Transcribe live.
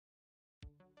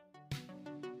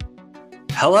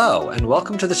Hello, and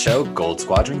welcome to the show Gold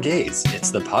Squadron Gays. It's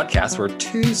the podcast where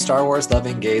two Star Wars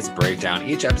loving gays break down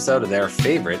each episode of their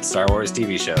favorite Star Wars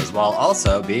TV shows while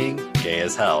also being gay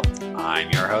as hell. I'm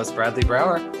your host, Bradley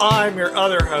Brower. I'm your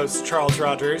other host, Charles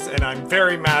Rogers, and I'm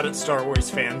very mad at Star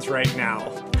Wars fans right now.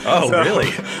 Oh, so,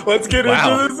 really? Let's get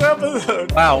into this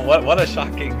episode. Wow, what a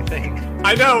shocking thing.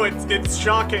 I know, it's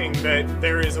shocking that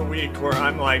there is a week where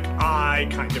I'm like, I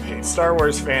kind of hate Star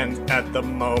Wars fans at the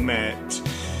moment.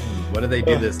 What do they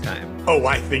do this time? Oh,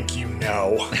 I think you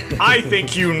know. I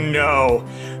think you know.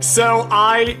 So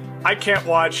I can't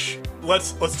watch.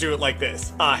 Let's do it like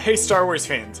this. Hey, Star Wars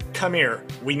fans, come here.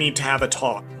 We need to have a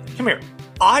talk. Come here.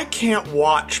 I can't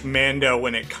watch Mando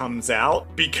when it comes out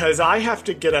because I have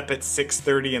to get up at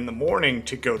 6:30 in the morning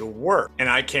to go to work. And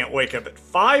I can't wake up at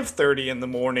 5:30 in the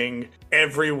morning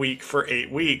every week for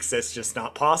 8 weeks. That's just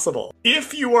not possible.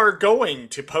 If you are going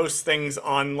to post things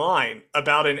online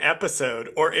about an episode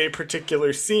or a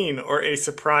particular scene or a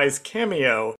surprise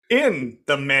cameo in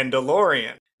The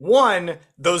Mandalorian, one,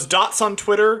 those dots on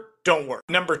Twitter don't work.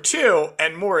 Number two,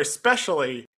 and more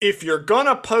especially, if you're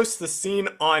gonna post the scene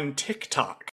on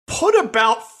TikTok, put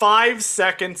about 5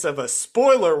 seconds of a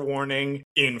spoiler warning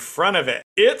in front of it.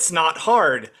 It's not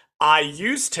hard. I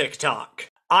use TikTok.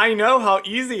 I know how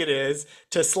easy it is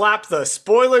to slap the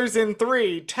spoilers in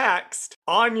 3 text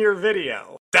on your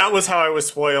video. That was how I was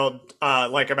spoiled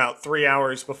like about 3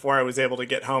 hours before I was able to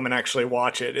get home and actually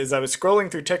watch it, is I was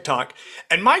scrolling through TikTok,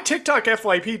 and my TikTok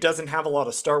FYP doesn't have a lot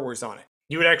of Star Wars on it.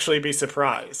 You would actually be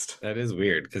surprised. That is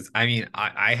weird because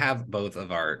I have both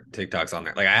of our TikToks on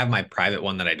there. Like I have my private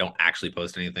one that I don't actually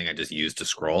post anything. I just use to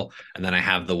scroll. And then I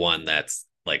have the one that's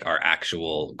like our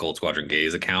actual Gold Squadron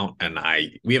Gays account. And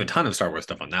we have a ton of Star Wars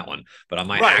stuff on that one. But on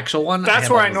my actual one, that's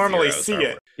where I normally see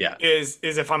it. Yeah. Is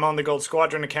if I'm on the Gold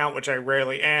Squadron account, which I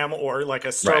rarely am, or like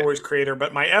a Star Wars creator.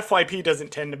 But my FYP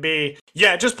doesn't tend to be.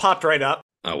 Yeah, it just popped right up.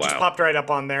 Oh, wow. Just popped right up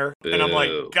on there. Boo. And I'm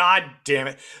like, God damn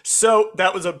it. So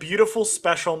that was a beautiful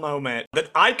special moment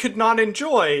that I could not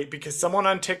enjoy because someone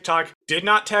on TikTok did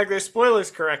not tag their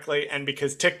spoilers correctly. And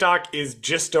because TikTok is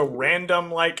just a random,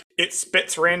 like, it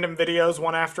spits random videos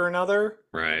one after another.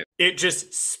 Right. It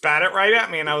just spat it right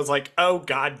at me. And I was like, oh,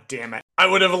 God damn it. I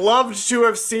would have loved to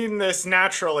have seen this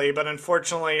naturally, but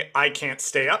unfortunately, I can't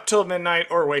stay up till midnight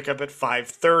or wake up at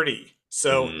 5:30.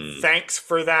 So thanks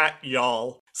for that,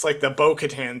 y'all. It's like the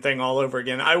Bo-Katan thing all over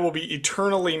again. I will be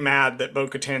eternally mad that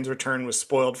Bo-Katan's return was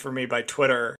spoiled for me by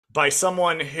Twitter by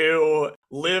someone who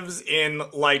lives in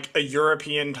like a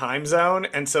European time zone.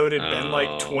 And so it had been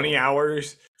like 20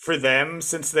 hours for them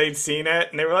since they'd seen it.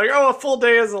 And they were like, oh, a full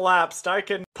day has elapsed. I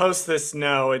can post this.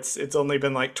 No, it's only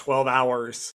been like 12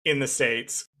 hours in the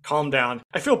States. Calm down.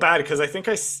 I feel bad because I think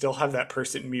I still have that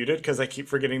person muted because I keep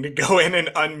forgetting to go in and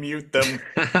unmute them.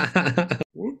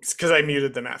 Oops, because I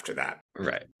muted them after that.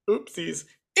 Right. Oopsies.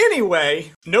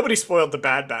 Anyway, nobody spoiled the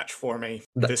Bad Batch for me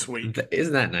this week.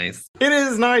 Isn't that nice? It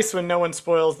is nice when no one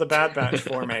spoils the Bad Batch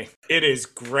for me. It is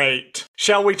great.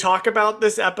 Shall we talk about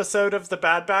this episode of the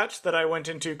Bad Batch that I went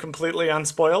into completely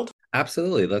unspoiled?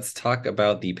 Absolutely. Let's talk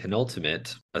about the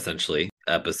penultimate, essentially,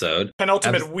 episode.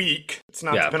 Penultimate week. It's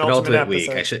not the penultimate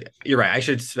episode. Week. You're right. I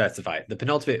should specify the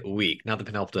penultimate week, not the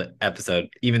penultimate episode,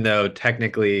 even though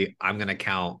technically I'm going to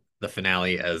count the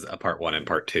finale as a part 1 and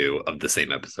part 2 of the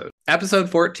same episode. Episode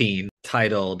 14,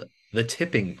 titled The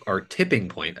Tipping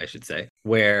Point, I should say,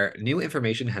 where new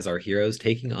information has our heroes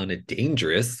taking on a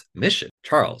dangerous mission.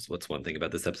 Charles, what's one thing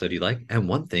about this episode you like and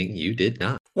one thing you did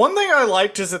not? One thing I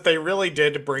liked is that they really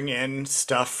did bring in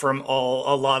stuff from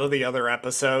a lot of the other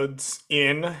episodes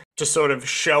in to sort of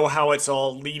show how it's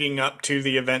all leading up to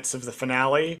the events of the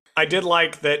finale. I did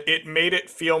like that it made it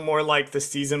feel more like the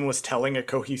season was telling a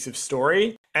cohesive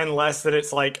story and less that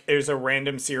it's like there's a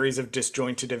random series of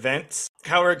disjointed events.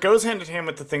 However, it goes hand in hand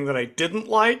with the thing that I didn't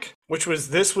like, which was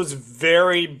this was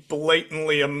very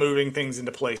blatantly a moving things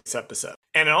into place episode.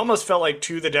 And it almost felt like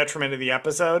to the detriment of the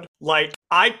episode. Like,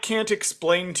 I can't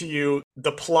explain to you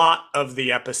the plot of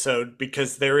the episode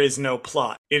because there is no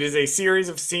plot. It is a series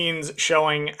of scenes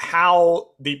showing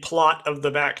how the plot of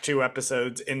the back 2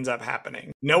 episodes ends up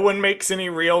happening. No one makes any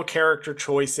real character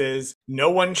choices. No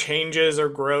one changes or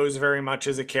grows very much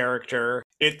as a character.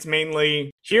 It's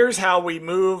mainly, here's how we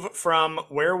move from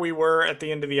where we were at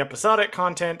the end of the episodic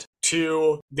content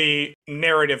to the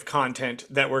narrative content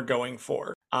that we're going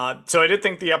for. So I did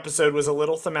think the episode was a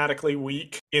little thematically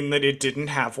weak in that it didn't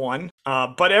have one.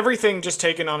 But everything just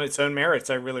taken on its own merits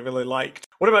I really, really liked.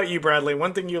 What about you, Bradley?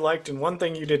 One thing you liked and one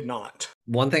thing you did not?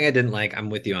 One thing I didn't like, I'm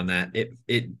with you on that.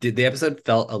 The episode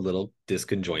felt a little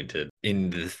disconjointed. in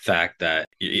the fact that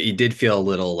you did feel a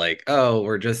little like, oh,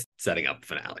 we're just setting up the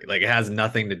finale. Like it has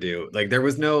nothing to do. Like there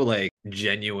was no like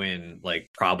genuine like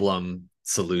problem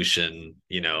solution,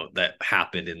 that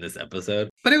happened in this episode.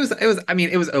 But I mean,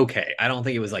 it was okay. I don't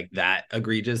think it was like that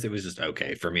egregious. It was just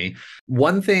okay for me.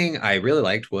 One thing I really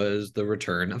liked was the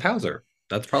return of Hauser.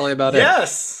 That's probably about it.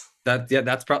 Yes.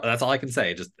 That's all I can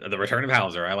say. Just the return of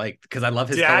Hauser. I like because I love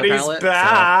his Daddy's color palette.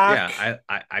 back. So,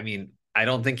 yeah, I mean, I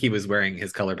don't think he was wearing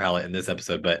his color palette in this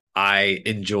episode, but I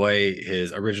enjoy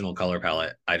his original color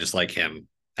palette. I just like him.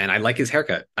 And I like his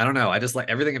haircut. I don't know. I just like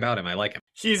everything about him. I like him.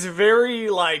 He's very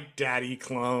like daddy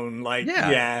clone. Like, Yeah.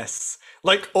 yes.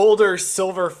 Like older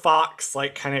Silver Fox,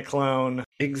 like kind of clone.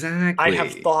 Exactly. I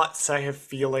have thoughts. I have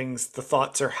feelings. The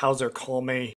thoughts are Hauser, call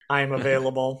me. I am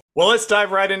available. Well, let's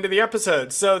dive right into the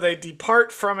episode. So they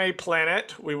depart from a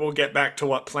planet. We will get back to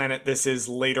what planet this is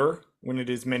later when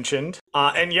it is mentioned.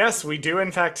 And yes, we do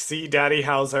in fact see Daddy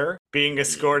Hauser being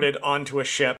escorted onto a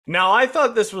ship. Now, I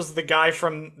thought this was the guy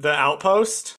from the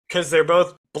Outpost, because they're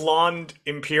both blonde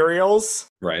Imperials.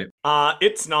 Right.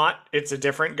 It's not. It's a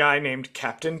different guy named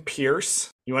Captain Pierce.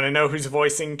 You want to know who's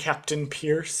voicing Captain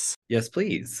Pierce? Yes,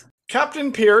 please.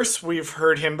 Captain Pierce, we've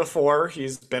heard him before.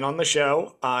 He's been on the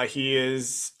show. He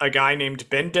is a guy named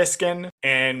Ben Diskin,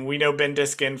 and we know Ben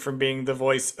Diskin from being the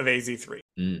voice of AZ3.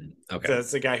 Okay. So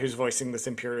that's the guy who's voicing this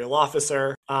Imperial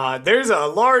officer. There's a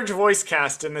large voice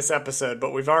cast in this episode,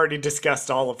 but we've already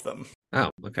discussed all of them. Oh,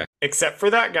 okay. Except for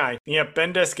that guy. Yep,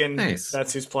 Ben Diskin. Nice.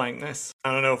 That's who's playing this.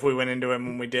 I don't know if we went into him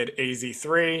when we did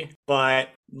AZ3, but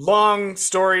long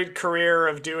storied career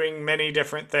of doing many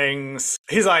different things.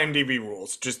 His IMDb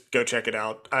rules. Just go check it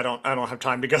out. I don't have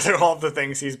time to go through all of the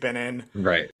things he's been in.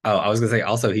 Right. Oh, I was gonna say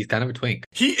also he's kind of a twink.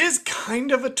 He is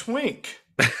kind of a twink.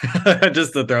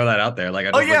 Just to throw that out there. Like,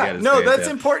 that's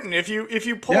important. If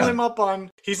you pull him up on,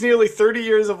 he's nearly 30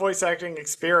 years of voice acting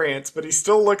experience, but he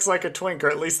still looks like a twink, or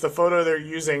at least the photo they're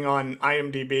using on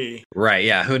IMDb. Right.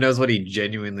 Yeah. Who knows what he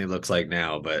genuinely looks like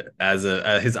now? But as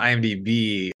his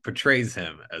IMDb portrays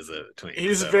him as a twink.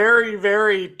 He's very,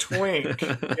 very twink.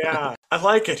 Yeah, I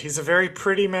like it. He's a very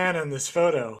pretty man in this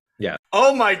photo. Yeah.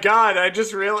 Oh my god, I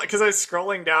just realized, because I was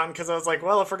scrolling down, because I was like,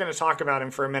 well, if we're going to talk about him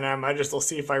for a minute, I might just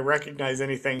see if I recognize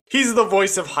anything. He's the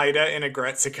voice of Haida in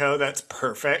Aggretsuko. That's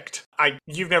perfect.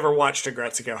 You've never watched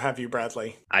Aggretsuko, have you,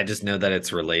 Bradley? I just know that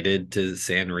it's related to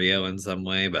Sanrio in some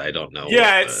way, but I don't know.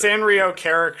 Yeah, it's Sanrio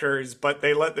characters, but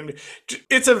they let them...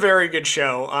 It's a very good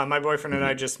show. My boyfriend and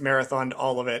I just marathoned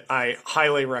all of it. I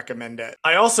highly recommend it.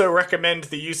 I also recommend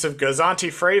the use of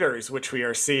Gozanti freighters, which we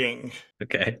are seeing.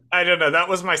 Okay. I don't know. That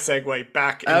was my segue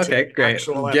back into the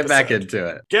actual episode. Get back into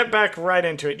it. Get back right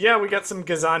into it. Yeah, we got some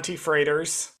Gozanti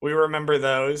freighters. We remember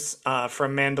those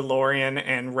from Mandalorian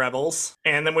and Rebels.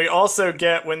 And then we also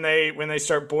get, when they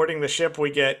start boarding the ship, we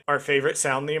get our favorite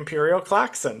sound, the Imperial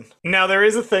klaxon. Now, there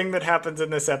is a thing that happens in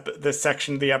this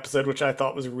section of the episode, which I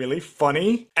thought was really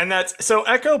funny. And that's, so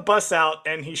Echo busts out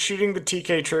and he's shooting the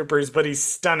TK troopers, but he's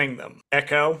stunning them.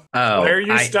 Echo, why are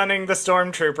you stunning the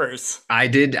stormtroopers? I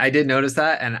did notice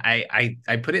that, and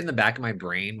I put it in the back of my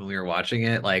brain when we were watching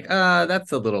it, like,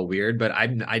 that's a little weird, but I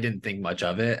didn't think much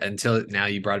of it until now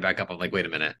you brought it back up. I'm like, wait a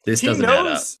minute, this doesn't add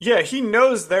up. Yeah, he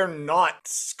knows they're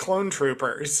not clone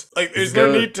troopers. Like, there's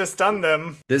no need to stun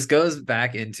them. This goes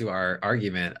back into our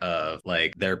argument of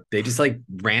like they just like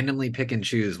randomly pick and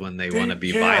choose when they want to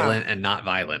be violent and not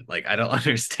violent. Like, I don't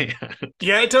understand.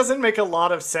 Yeah, it doesn't make a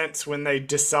lot of sense when they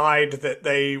decide that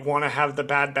they want to have the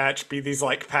Bad Batch be these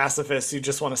like pacifists who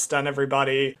just want to stun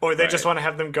everybody, or they just want to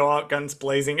have them go out guns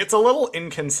blazing. It's a little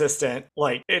inconsistent.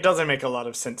 Like, it doesn't make a lot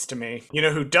of sense to me. You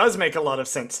know who does make a lot of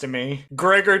sense to me?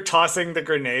 Gregor tossing the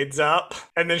grenades up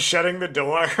and then shutting the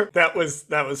door. That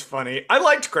was funny. I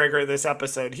liked Gregor this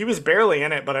episode. He was barely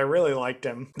in it, but I really liked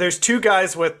him. There's two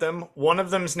guys with them. One of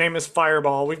them's name is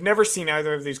Fireball. We've never seen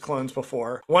either of these clones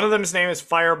before. One of them's name is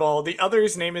Fireball. The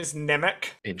other's name is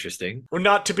Nemec. Interesting. We're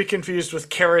not to be confused with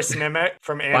Karis Nemec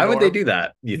from Andor. Why would they do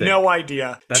that, you think? No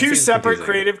idea. Two separate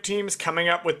confusing. Creative teams coming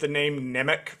up with the name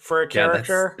Nemec for a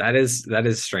character. That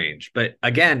is strange. But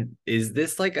again, is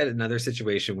this like another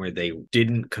situation where they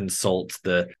didn't consult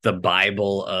the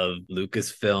Bible of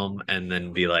Lucasfilm and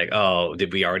then be like, oh,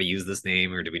 did we already use this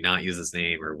name, or did we not use this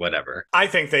name, or whatever? I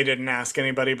think they didn't ask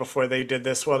anybody before they did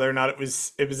this whether or not it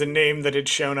was a name that had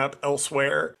shown up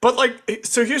elsewhere. But like,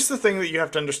 so here's the thing that you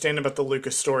have to understand about the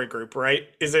Lucas Story Group, right?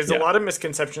 Is there's a lot of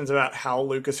misconceptions about how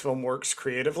Lucasfilm works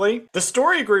creatively. The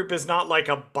story group is not like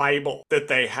a Bible that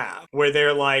they have where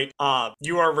they're like,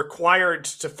 you are required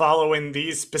to follow in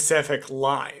these specific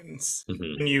lines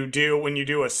when you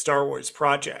do a Star Wars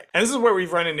project. And this is where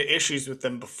we've run into issues with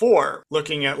them before,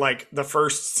 looking at like the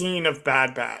first scene of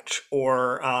Bad Batch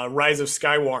or Rise of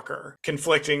Skywalker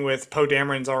conflicting with Poe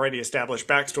Dameron's already established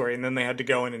backstory, and then they had to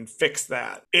go in and fix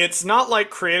that. It's not like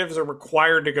creatives are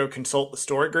required to go consult the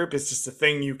story group. It's just a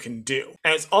thing you can do.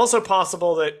 And it's also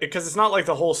possible that, because it's not like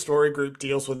the whole story group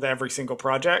deals with every single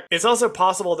project, it's also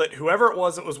possible that whoever it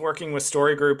was that was working with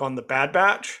story group on the Bad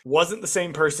Batch wasn't the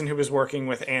same person who was working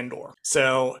with Andor.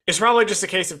 So it's probably just a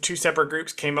case of two separate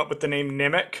groups came up with the name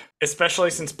Nimic,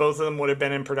 especially since both of them would have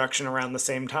been in production around the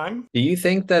same time. Do you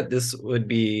think that this would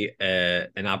be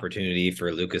an opportunity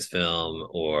for Lucasfilm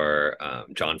or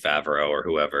Jon Favreau or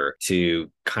whoever to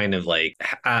kind of like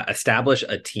establish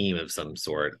a team of some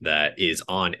sort that is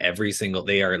on every single,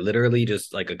 they are literally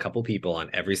just like a couple people on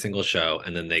every single show,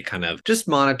 and then they kind of just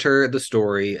monitor the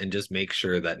story and just make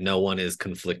sure that no one is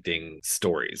conflicting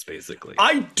stories, basically?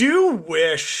 I do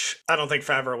wish, I don't think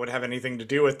Favreau would have anything to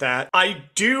do with that. I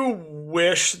do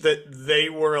wish that they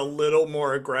were a little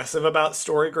more aggressive about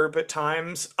story group at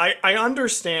times. I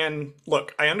understand,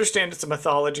 look, I understand it's a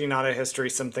mythology, not a history.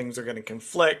 Some things are going to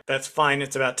conflict. That's fine.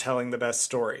 It's about telling the best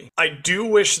story. I do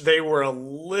wish they were a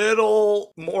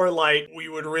little more like, we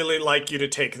would really like you to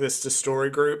take this to story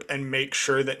group and make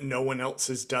sure that no one else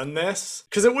has done this.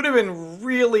 Because it would have been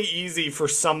really easy for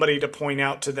somebody to point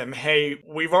out to them, hey,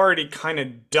 we've already kind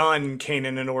of done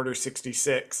Kanan and Order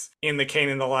 66 in the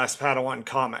Kanan the Last Padawan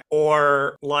comic.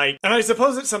 Or like, and I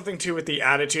suppose it's something too with the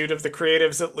attitude of the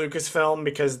creatives at Lucasfilm,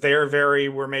 because they're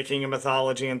we're making a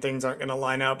mythology and things aren't going to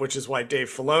line up, which is why Dave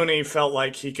Filoni felt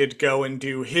like he could go and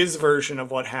do his version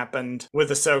of what happened with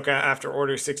Ahsoka after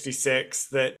Order 66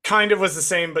 that kind of was the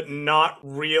same but not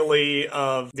really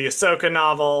of the Ahsoka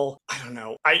novel. I don't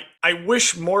know. I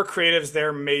wish more creatives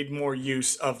there made more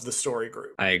use of the story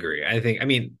group. I agree. I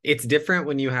mean, it's different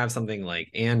when you have something like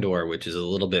Andor, which is a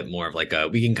little bit more of like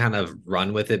we can kind of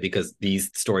run with it because these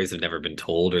stories have never been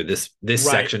told, or this right.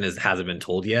 section hasn't been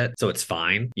told yet. So it's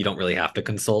fine. You don't really have to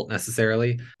consult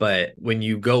necessarily. But when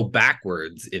you go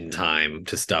backwards in time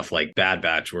to stuff like Bad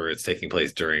Batch, where it's taking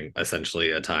place during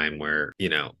essentially a time where,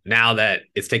 now that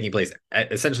it's taking place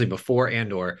essentially before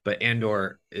Andor, but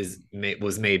Andor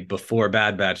was made before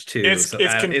Bad Batch 2. It's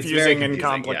confusing, it's very confusing and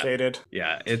complicated.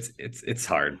 Yeah, it's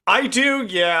hard. I do,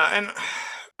 yeah, and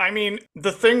I mean,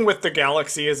 the thing with the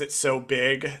galaxy is it's so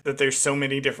big that there's so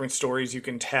many different stories you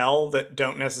can tell that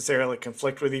don't necessarily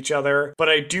conflict with each other. But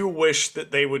I do wish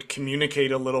that they would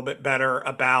communicate a little bit better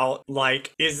about,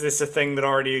 like, is this a thing that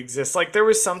already exists? Like, there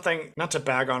was something, not to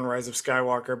bag on Rise of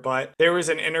Skywalker, but there was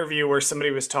an interview where somebody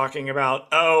was talking about,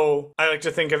 I like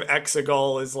to think of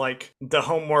Exegol as, like, the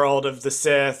home world of the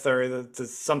Sith or the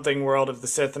something world of the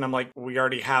Sith. And I'm like, we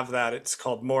already have that. It's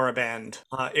called Moraband.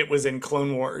 It was in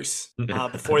Clone Wars.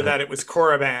 Before that, it was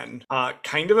Korriban.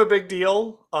 Kind of a big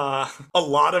deal. A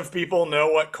lot of people know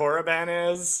what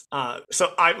Korriban is.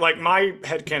 So I like my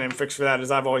headcanon fix for that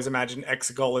is I've always imagined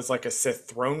Exegol is like a Sith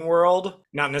throne world.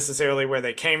 Not necessarily where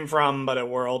they came from, but a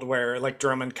world where like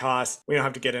Drummond Koss, we don't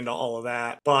have to get into all of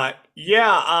that. But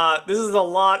yeah, this is a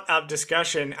lot of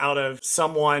discussion out of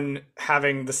someone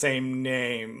having the same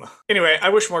name. Anyway, I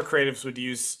wish more creatives would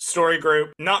use story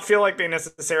group. Not feel like they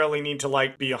necessarily need to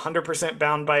like be 100%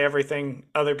 bound by everything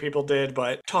other people did,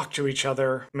 but talk to each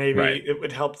other. Maybe right. It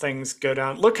would help things go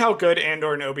down. Look how good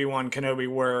Andor and Obi-Wan Kenobi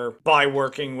were by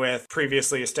working with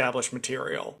previously established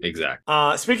material.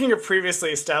 Exactly. Speaking of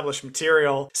previously established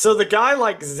material, so the guy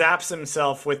like zaps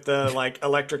himself with the like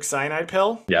electric cyanide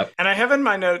pill. Yep. And I have in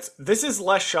my notes, this is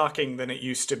less shocking than it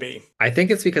used to be. I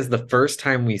think it's because the first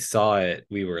time we saw it,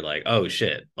 we were like, oh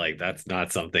shit, like that's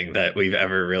not something that we've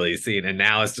ever really seen. And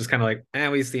now it's just kind of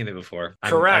like, we've seen it before.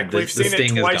 Correct. We've seen it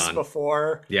twice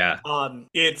before. Yeah.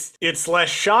 It's less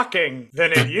shocking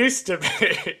than it used to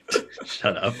be.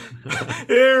 Shut up.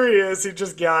 Here he is. He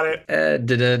just got it.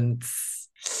 Didn't.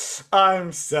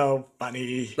 I'm so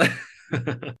funny.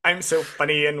 I'm so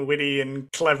funny and witty and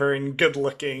clever and good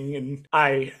looking, and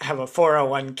I have a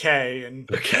 401k and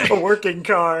a working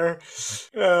car.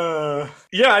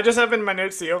 Yeah, I just have in my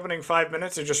notes the opening 5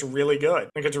 minutes are just really good.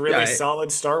 Like it's really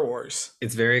solid Star Wars.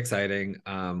 It's very exciting.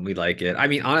 We like it. I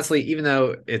mean, honestly, even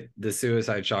though the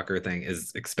Suicide Shocker thing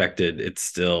is expected, it's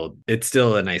still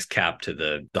a nice cap to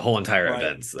the whole entire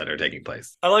events that are taking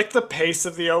place. I like the pace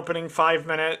of the opening 5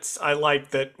 minutes. I like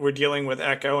that we're dealing with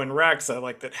Echo and Rex. I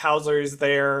like that Hauser Crosshair's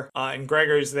there, and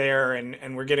Gregor's there,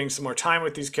 and we're getting some more time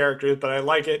with these characters, but I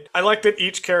like it. I like that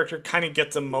each character kind of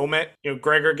gets a moment. You know,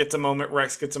 Gregor gets a moment,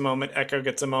 Rex gets a moment, Echo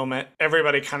gets a moment.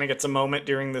 Everybody kind of gets a moment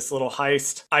during this little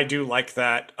heist. I do like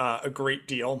that a great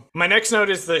deal. My next note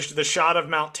is the shot of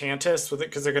Mount Tantus with it,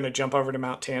 because they're going to jump over to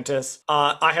Mount Tantus.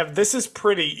 I have "This is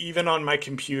pretty" even on my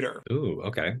computer. Ooh,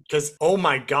 okay. Because, oh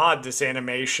my god, this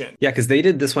animation. Yeah, because they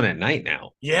did this one at night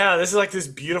now. Yeah, this is like this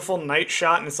beautiful night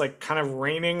shot, and it's like kind of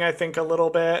raining, I think, a little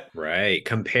bit. Right.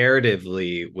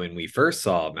 Comparatively, when we first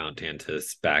saw Mount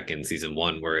Tantus back in season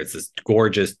 1, where it's this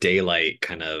gorgeous daylight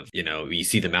kind of, you know, you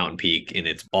see the mountain peak in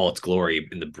all its glory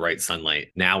in the bright sunlight.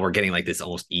 Now we're getting like this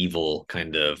almost evil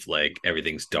kind of like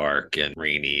everything's dark and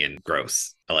rainy and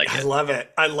gross. I like it. I love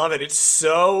it. I love it. It's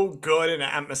so good and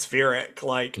atmospheric.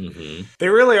 Like, Mm-hmm. they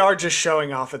really are just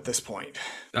showing off at this point.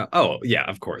 Oh yeah,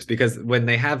 of course. Because when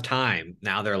they have time,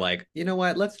 now they're like, you know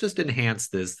what? Let's just enhance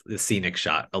this scenic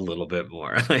shot a little bit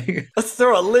more. Like, Let's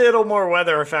throw a little more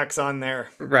weather effects on there.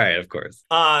 right, of course.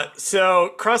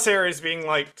 So Crosshair is being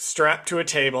like strapped to a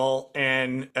table,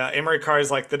 and Emery Carr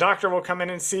is like, the doctor will come in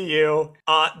and see you.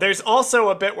 There's also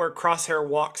a bit where Crosshair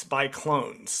walks by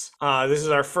clones. This is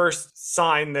our first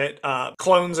sign that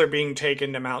clones are being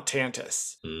taken to Mount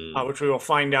Tantus, which we will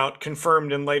find out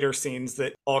confirmed in later scenes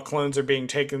that all clones are being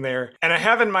taken there. And I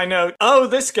have in my note, oh,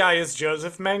 this guy is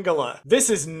Joseph Mengele. This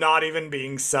is not even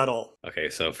being subtle. Okay,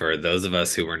 so for those of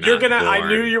us who were not I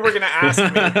knew you were gonna ask me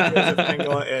who Joseph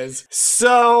Mengele is.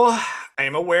 So I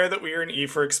am aware that we are an E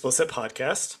for Explicit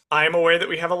podcast. I am aware that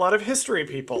we have a lot of history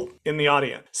people in the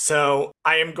audience. So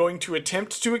I am going to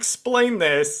attempt to explain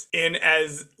this in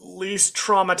as least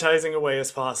traumatizing a way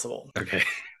as possible. Okay.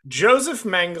 Joseph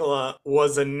Mengele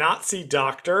was a Nazi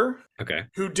doctor Okay.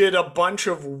 who did a bunch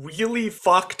of really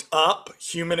fucked up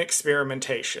human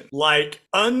experimentation. Like,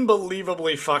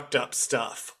 unbelievably fucked up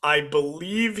stuff. I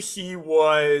believe he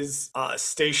was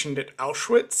stationed at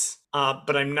Auschwitz.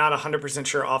 But I'm not 100%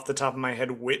 sure off the top of my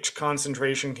head which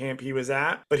concentration camp he was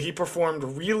at. But he performed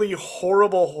really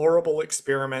horrible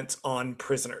experiments on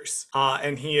prisoners.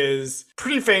 And he is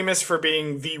pretty famous for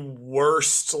being the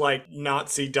worst, like,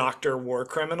 Nazi doctor war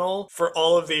criminal for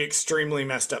all of the extremely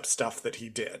messed up stuff that he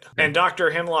did. And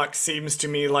Dr. Hemlock seems to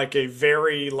me like a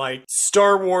very, like,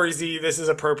 Star Wars-y, this is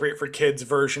appropriate for kids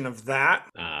version of that.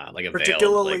 Like a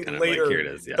particularly veiled, like, later. Like, here it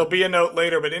is, yeah. There'll be a note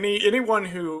later, but anyone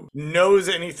who knows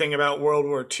anything about World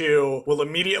War II will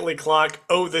immediately clock,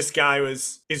 oh, this guy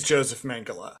is Joseph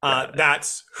Mengele.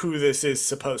 That's who this is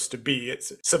supposed to be.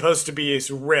 It's supposed to be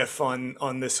his riff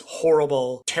on this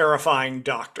horrible, terrifying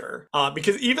doctor.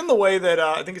 Because even the way that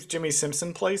I think it's Jimmy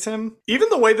Simpson plays him, even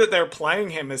the way that they're playing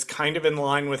him is kind of in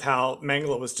line with how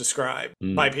Mengele was described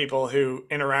by people who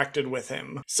interacted with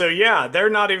him. So yeah, they're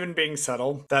not even being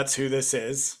subtle. That's who this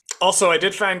is. Also, I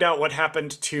did find out what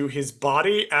happened to his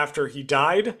body after he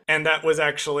died, and that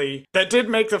did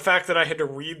make the fact that I had to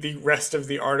read the rest of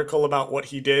the article about what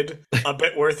he did a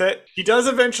bit worth it. He does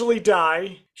eventually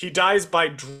die. He dies by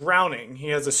drowning. He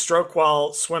has a stroke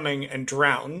while swimming and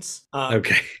drowns.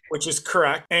 Okay. Which is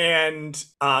correct. And,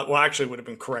 well, actually would have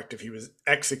been correct if he was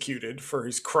executed for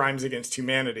his crimes against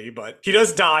humanity, but he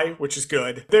does die, which is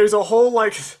good. There's a whole,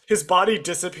 like, his body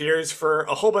disappears for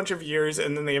a whole bunch of years,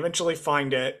 and then they eventually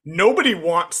find it. Nobody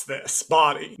wants this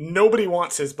body. Nobody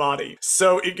wants his body.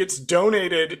 So it gets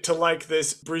donated to, like,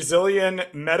 this Brazilian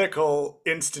medical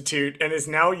institute and is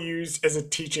now used as a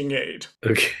teaching aid.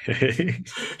 Okay.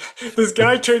 This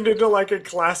guy turned into like a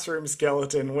classroom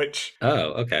skeleton, which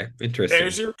okay,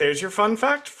 interesting. There's your fun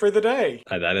fact for the day.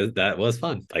 That was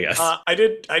fun, I guess. I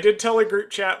did tell a group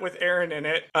chat with Aaron in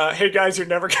it. Hey guys, you're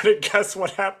never gonna guess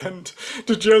what happened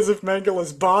to Joseph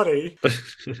Mengele's body.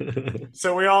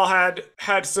 So we all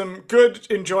had some good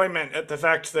enjoyment at the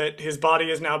fact that his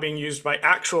body is now being used by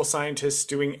actual scientists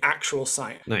doing actual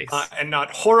science. Nice. And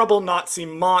not horrible Nazi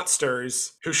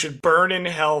monsters who should burn in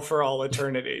hell for all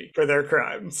eternity for their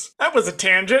crimes. That was a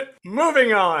tangent.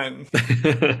 Moving on.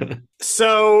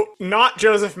 So, not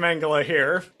Joseph Mengele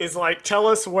here is like, tell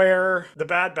us where the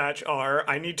Bad Batch are.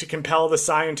 I need to compel the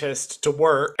scientist to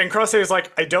work. And Crosshair's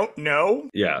like, I don't know.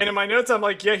 Yeah. And in my notes, I'm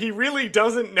like, yeah, he really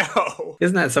doesn't know.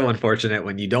 Isn't that so unfortunate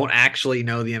when you don't actually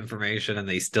know the information and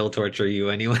they still torture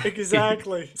you anyway?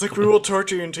 Exactly. It's like, we will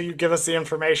torture you until you give us the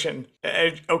information.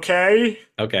 Okay?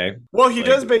 Okay. Well, he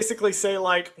does basically say,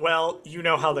 like, well, you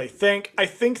know how they think. I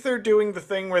think they're doing the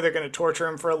thing where they're going to torture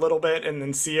him for a little bit and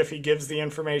then see if he gives the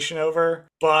information over. over,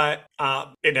 but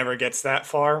it never gets that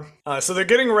far. So they're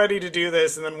getting ready to do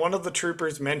this, and then one of the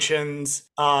troopers mentions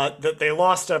that they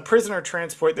lost a prisoner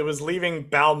transport that was leaving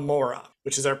Balmora,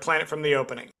 which is our planet from the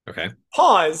opening. Okay.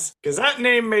 Pause, because that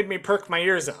name made me perk my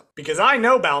ears up, because I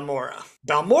know Balmora.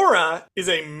 Balmora is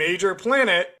a major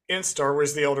planet in Star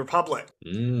Wars The Old Republic.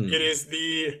 It is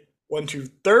the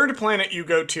third planet you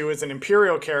go to as an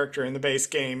Imperial character in the base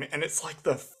game, and it's like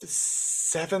the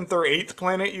 7th or 8th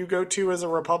planet you go to as a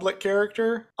Republic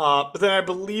character. But then I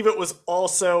believe it was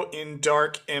also in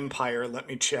Dark Empire. Let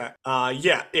me check.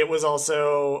 Yeah, it was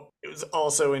also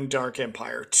in Dark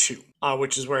Empire 2.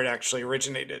 Which is where it actually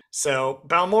originated. So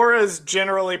Balmora is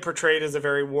generally portrayed as a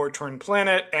very war-torn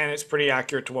planet, and it's pretty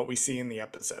accurate to what we see in the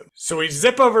episode. So we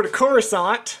zip over to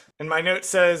Coruscant, and my note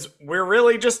says, we're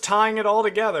really just tying it all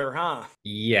together, huh?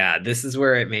 Yeah, this is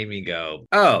where it made me go,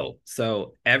 oh,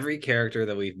 so every character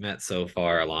that we've met so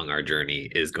far along our journey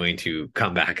is going to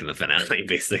come back in the finale,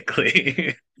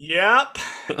 basically. Yep.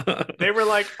 They were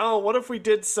like, oh, what if we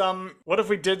did some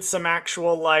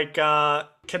actual, like,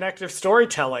 connective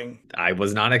storytelling? I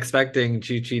was not expecting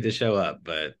Chi-Chi to show up,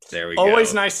 but there we go.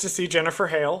 Always nice nice to see Jennifer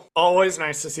Hale.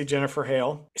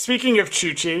 Speaking of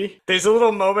Chi-Chi, there's a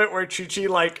little moment where Chi-Chi,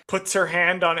 like, puts her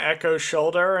hand on Echo's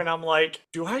shoulder, and I'm like,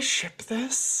 do I ship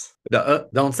this?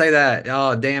 Don't say that.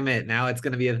 Oh, damn it. Now it's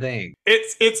going to be a thing.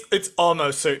 It's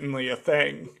almost certainly a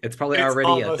thing. It's probably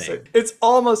already a thing. It's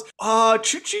almost...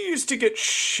 Chi-Chi used to get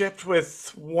shipped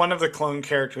with one of the clone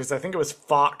characters. I think it was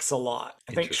Fox a lot.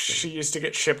 I think she used to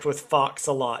get shipped with Fox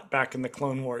a lot back in the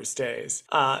Clone Wars days.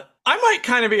 I might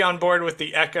kind of be on board with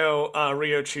the Echo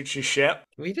Rio Chi-Chi ship.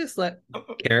 Can we just let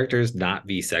characters not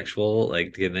be sexual?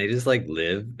 Like, can they just like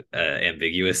live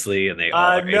ambiguously and they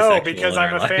all are no, because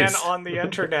I'm a fan on the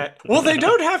internet. Well, they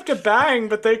don't have to bang,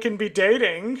 but they can be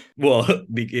dating. Well,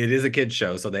 it is a kid's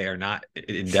show, so they are not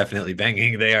indefinitely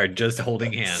banging. They are just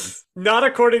holding hands. Not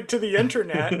according to the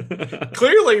internet.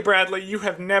 Clearly, Bradley, you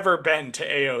have never been to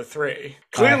AO3.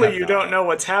 Clearly, you don't know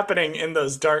what's happening in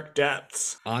those dark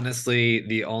depths. Honestly,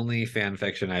 the only fan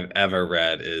fiction I've ever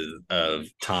read is of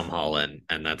Tom Holland,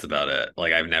 and that's about it.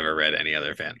 Like, I've never read any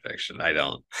other fan fiction. I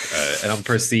don't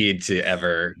proceed to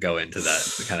ever go into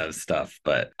that kind of stuff.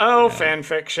 But fan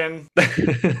fiction.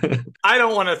 I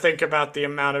don't want to think about the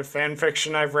amount of fan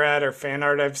fiction I've read or fan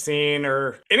art I've seen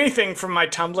or anything from my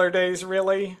Tumblr days,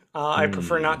 really. I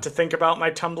prefer not to think about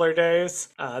my Tumblr days.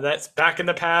 That's back in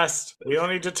the past. We don't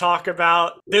need to talk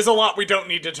about... There's a lot we don't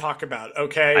need to talk about,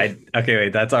 okay? Okay,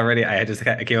 wait, that's already... I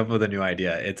came up with a new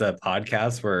idea. It's a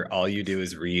podcast where all you do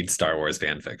is read Star Wars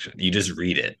fan fiction. You just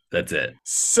read it. That's it.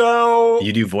 So...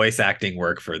 You do voice acting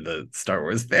work for the Star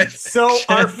Wars fan fiction. So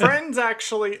our friends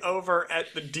actually over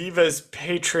at the Divas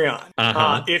Patreon.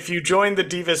 If you join the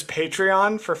Divas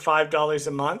Patreon for $5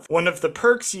 a month, one of the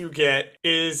perks you get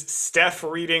is Steph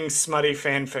reading smutty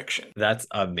fan fiction. That's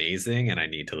amazing, and I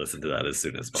need to listen to that as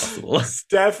soon as possible.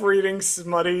 Steph reading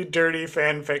smutty, dirty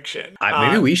fan fiction.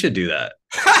 Maybe we should do that.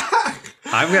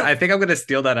 I think I'm gonna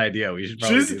steal that idea. We should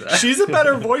probably do that. She's a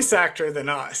better voice actor than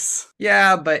us.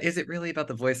 Yeah, but is it really about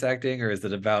the voice acting, or is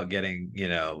it about getting,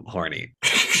 horny?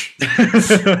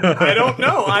 I don't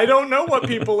know. I don't know what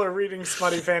people are reading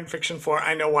smutty fan fiction for.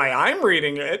 I know why I'm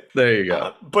reading it. There you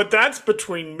go. But that's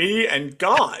between me and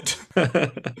God.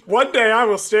 One day I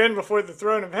will stand before the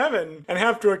throne of heaven and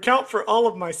have to account for all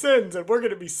of my sins, and we're going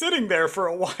to be sitting there for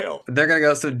a while. They're going to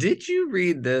go, so did you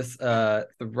read this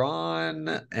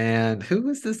Thrawn, and who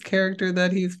is this character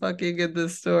that he's fucking in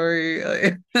this story?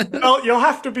 Well, you'll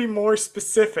have to be more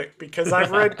specific because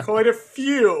I've read quite a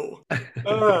few.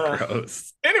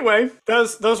 Gross. Anyway,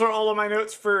 those are all of my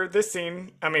notes for this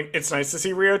scene. I mean, it's nice to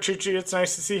see Rio Chi-Chi. It's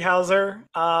nice to see Hauser.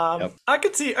 Yep. I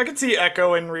could see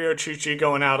Echo and Rio Chi-Chi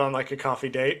going out on like a coffee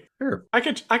date. Sure. I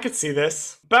could see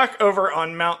this. Back over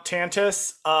on Mount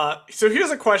Tantus. So here's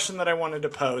a question that I wanted to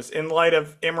pose in light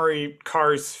of Emery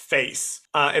Carr's face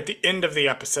at the end of the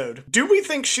episode. Do we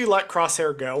think she let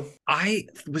Crosshair go? I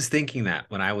was thinking that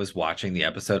when I was watching the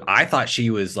episode. I thought she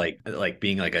was like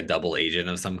being like a double agent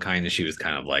of some kind, and she was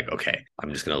kind of like, okay,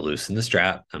 I'm just gonna loosen the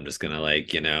strap. I'm just gonna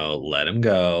let him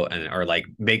go, or like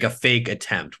make a fake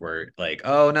attempt where like,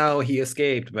 oh no, he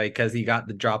escaped because he got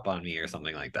the drop on me or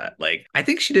something like that. Like, I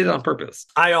think she did it on purpose.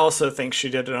 I also think she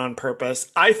did it on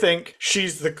purpose. I think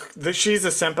she's she's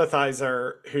a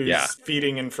sympathizer who's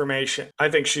feeding information. I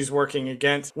think she's working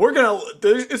against.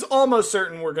 It's almost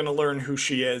certain we're gonna learn who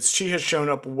she is. She has shown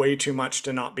up way too much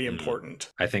to not be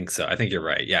important. I think so. I think you're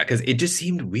right. Yeah, because it just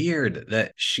seemed weird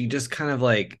that she just kind of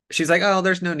like, she's like, oh,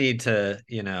 there's no need to,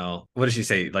 what does she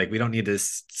say? Like, we don't need to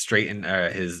straighten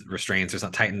his restraints or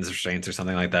something, tighten his restraints or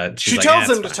something like that. She's she tells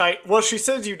him to tighten. Well, she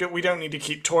says we don't need to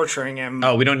keep torturing him.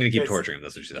 Oh, we don't need to keep torturing him.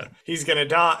 That's what she said. He's gonna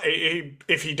die.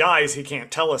 If he dies, he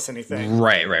can't tell us anything.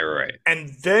 Right. And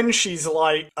then she's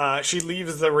like, she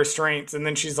leaves the restraints, and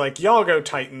then she's like, y'all go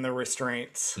tighten the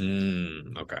restraints.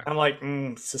 Okay. I'm like,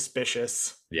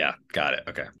 suspicious. Yeah, got it.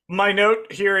 Okay. My note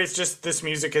here is just this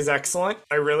music is excellent.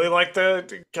 I really like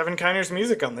the Kevin Kiner's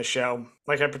music on the show.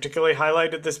 Like, I particularly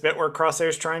highlighted this bit where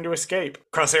Crosshair's trying to escape.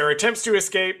 Crosshair attempts to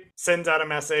escape, sends out a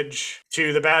message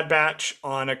to the Bad Batch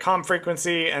on a comm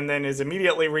frequency, and then is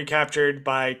immediately recaptured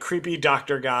by creepy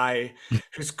doctor guy,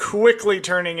 who's quickly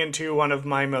turning into one of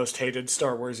my most hated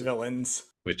Star Wars villains.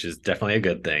 Which is definitely a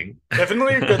good thing.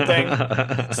 Definitely a good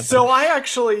thing. So I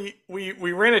actually, we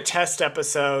ran a test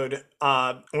episode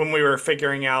when we were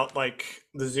figuring out like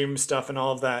the Zoom stuff and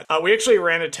all of that. We actually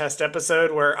ran a test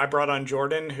episode where I brought on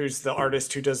Jordan, who's the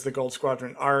artist who does the Gold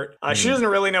Squadron art. She doesn't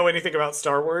really know anything about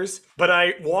Star Wars, but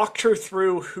I walked her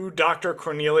through who Dr.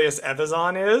 Cornelius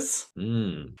Evazan is.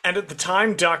 And at the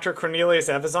time, Dr. Cornelius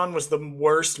Evazan was the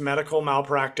worst medical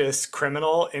malpractice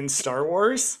criminal in Star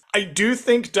Wars. I do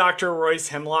think Dr. Royce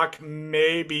Hemlock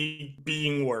may be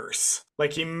being worse.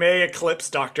 Like, he may eclipse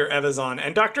Dr. Evazan,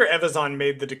 and Dr. Evazan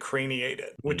made the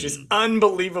Decraniated, which is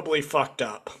unbelievably fucked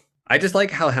up. I just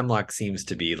like how Hemlock seems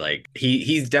to be like,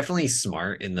 he's definitely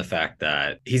smart in the fact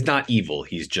that he's not evil.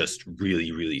 He's just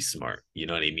really, really smart. You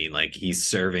know what I mean? Like, he's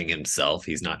serving himself.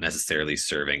 He's not necessarily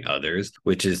serving others,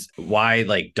 which is why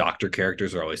like doctor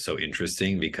characters are always so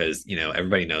interesting, because, you know,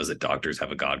 everybody knows that doctors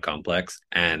have a god complex.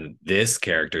 And this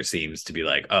character seems to be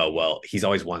like, oh, well, he's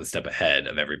always one step ahead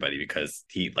of everybody because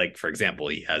he, like, for example,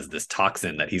 he has this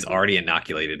toxin that he's already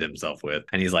inoculated himself with.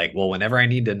 And he's like, well, whenever I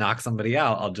need to knock somebody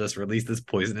out, I'll just release this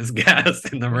poisonous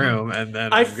gas in the room, and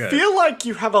then I feel like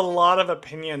you have a lot of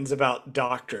opinions about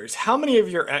doctors. How many of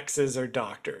your exes are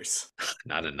doctors?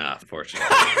 Not enough, fortunately,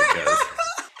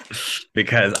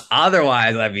 because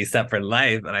otherwise I'd be set for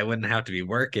life and I wouldn't have to be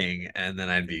working, and then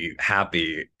I'd be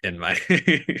happy in my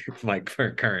my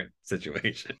current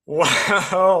situation.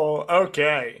 Wow.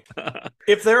 Okay.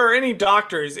 If there are any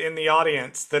doctors in the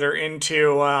audience that are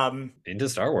into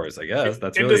Star Wars, I guess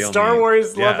that's into really Star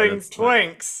Wars loving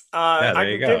twinks,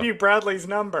 I can give you Bradley's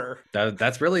number.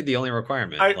 That's really the only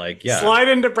requirement. Slide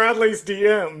into Bradley's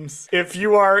DMs if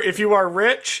you are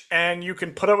rich and you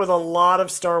can put up with a lot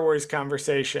of Star Wars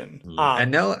conversation.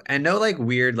 And no like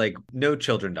weird, like, no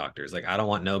children doctors. Like, I don't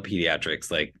want no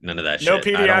pediatrics, like none of that no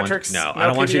shit. Pediatrics. I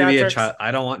don't want you to be a child.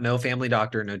 I don't want no family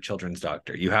doctor, no children's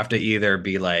doctor. You have to either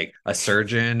be like a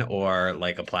surgeon or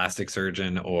like a plastic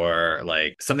surgeon or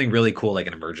like something really cool, like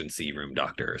an emergency room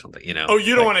doctor or something, you know? Oh,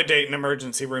 you don't want to date an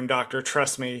emergency room doctor.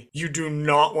 Trust me. You do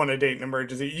not want to date an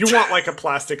emergency. You want like a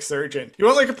plastic surgeon. You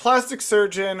want like a plastic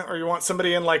surgeon, or you want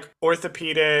somebody in like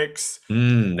orthopedics.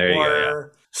 There you go. Yeah.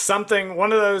 Something,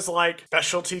 one of those like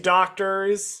specialty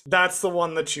doctors. That's the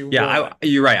one that you want.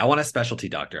 You're right. I want a specialty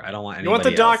doctor. I don't want anybody. You want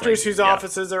the doctors else, whose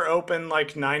offices are open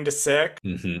like 9 to 6,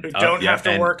 who don't have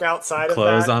to work outside of that.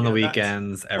 Closed on the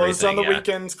weekends, everything. Closed on the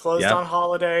weekends, closed on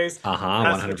holidays. 100%.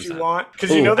 That's what you want,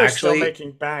 because you know they're still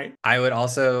making bank. I'd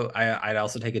also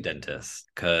take a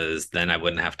dentist, because then I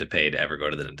wouldn't have to pay to ever go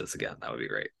to the dentist again. That would be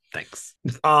great. Thanks.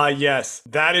 Yes,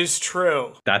 that is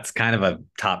true. That's kind of a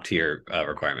top tier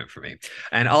requirement for me.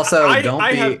 And also,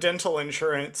 I have dental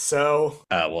insurance, so.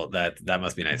 Well, that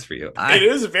must be nice for you. It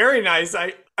is very nice.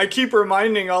 I keep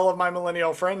reminding all of my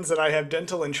millennial friends that I have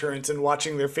dental insurance and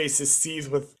watching their faces seethe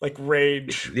with like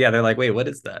rage. Yeah, they're like, wait, what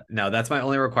is that? No, that's my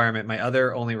only requirement. My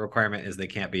other only requirement is they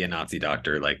can't be a Nazi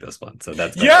doctor like this one. So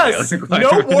that's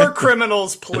no war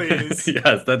criminals, please.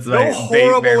 Yes, that's no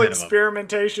horrible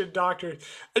experimentation doctors.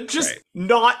 Just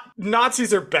not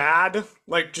Nazis are bad.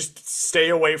 Like, just stay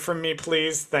away from me,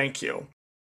 please. Thank you.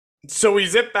 So we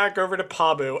zip back over to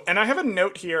Pabu, and I have a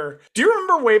note here. Do you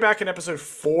remember way back in episode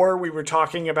 4, we were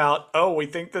talking about, we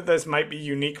think that this might be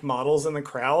unique models in the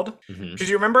crowd? Because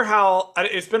you remember how,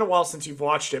 it's been a while since you've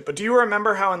watched it, but do you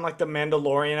remember how in like the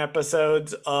Mandalorian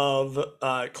episodes of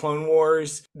Clone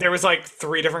Wars, there was like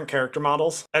 3 different character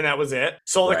models, and that was it?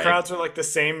 So all the crowds were like the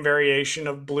same variation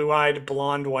of blue-eyed,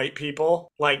 blonde, white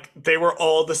people. Like, they were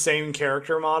all the same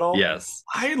character model. Yes.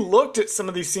 I looked at some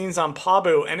of these scenes on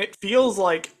Pabu, and it feels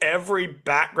like every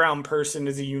background person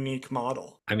is a unique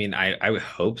model. I mean, I would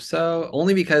hope so,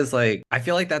 only because like I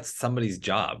feel like that's somebody's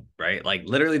job, right? Like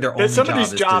literally their only job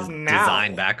is to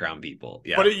design background people.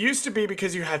 Yeah. But it used to be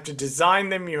because you have to design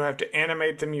them, you have to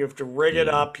animate them, you have to rig it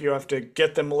up, you have to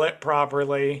get them lit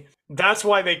properly. That's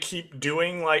why they keep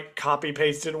doing like copy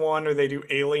pasted one, or they do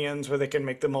aliens where they can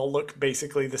make them all look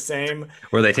basically the same.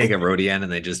 Where they take a Rodian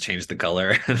and they just change the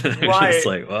color. Just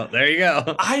like, well, there you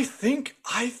go. I think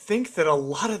that a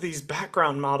lot of these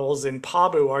background models in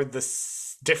Pabu are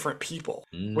different people,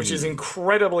 which is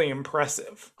incredibly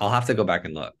impressive. I'll have to go back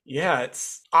and look. Yeah,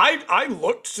 I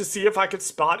looked to see if I could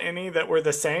spot any that were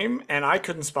the same, and I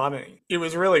couldn't spot any. It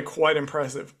was really quite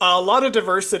impressive. A lot of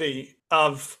diversity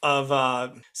of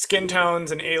skin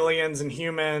tones and aliens and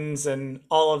humans and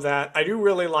all of that. I do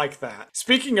really like that.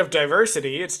 Speaking of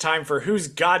diversity, it's time for Whose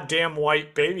Goddamn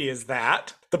White Baby Is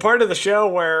That? The part of the show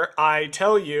where I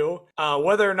tell you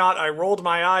whether or not I rolled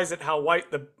my eyes at how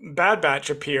white the Bad Batch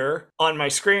appear on my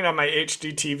screen on my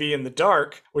HD TV in the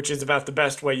dark, which is about the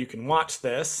best way you can watch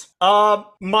this.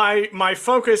 My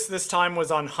focus this time was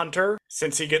on Hunter,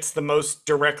 since he gets the most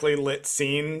directly lit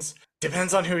scenes.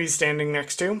 Depends on who he's standing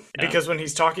next to, because when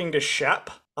he's talking to Shep,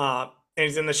 and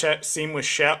he's in the scene with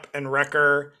Shep and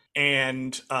Wrecker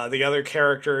and the other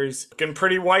characters, looking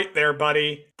pretty white there,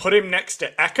 buddy. Put him next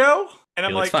to Echo, and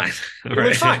I'm like, fine. He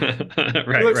looks fine.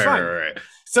 Right.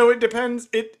 So it depends.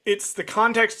 It's the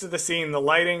context of the scene, the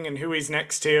lighting, and who he's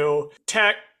next to.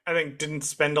 Tech, I think, didn't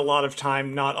spend a lot of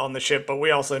time not on the ship, but we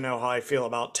also know how I feel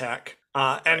about Tech.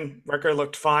 And Wrecker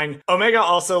looked fine. Omega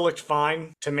also looked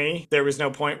fine to me. There was no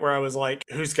point where I was like,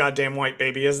 whose goddamn white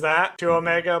baby is that to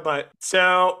Omega? But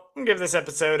so I'm gonna give this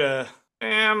episode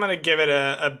I'm gonna give it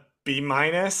a B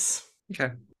minus.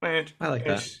 Okay. I like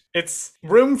that. It's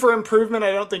room for improvement.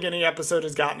 I don't think any episode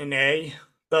has gotten an A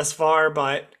thus far,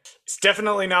 but it's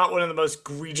definitely not one of the most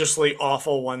egregiously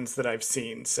awful ones that I've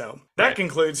seen. So that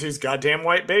concludes Whose Goddamn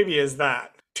White Baby Is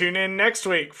That? Tune in next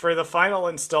week for the final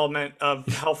installment of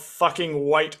How Fucking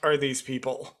White Are These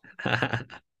People?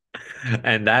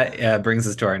 And that brings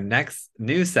us to our next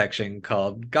news section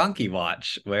called Gonky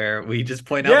Watch, where we just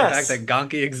point out the fact that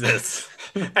Gonky exists.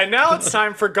 And now it's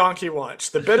time for Gonky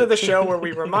Watch, the bit of the show where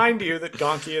we remind you that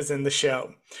Gonky is in the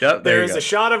show. Yep, there is a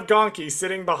shot of Gonky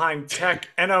sitting behind Tech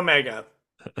and Omega.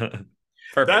 Perfect.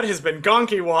 That has been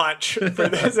Gonky Watch for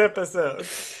this episode.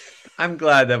 I'm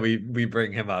glad that we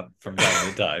bring him up from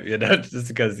time to time, just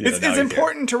because it's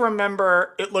important to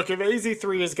remember. Look, if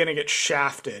AZ3 is going to get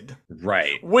shafted,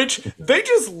 right? Which they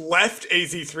just left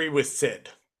AZ3 with Sid,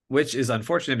 which is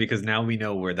unfortunate because now we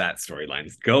know where that storyline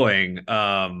is going.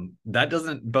 That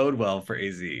doesn't bode well for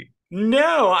AZ.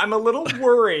 No, I'm a little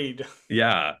worried.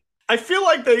 Yeah, I feel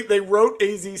like they wrote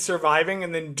AZ surviving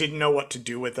and then didn't know what to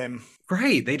do with him.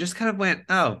 Right? They just kind of went,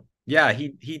 oh. Yeah, he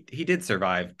did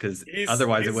survive because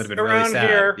otherwise it would have been really sad.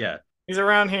 Here. Yeah, he's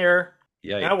around here.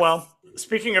 Yeah. Oh well.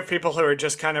 Speaking of people who are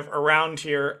just kind of around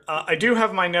here, I do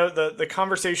have my note. The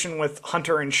conversation with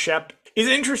Hunter and Shep is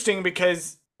interesting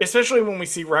because, especially when we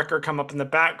see Wrecker come up in the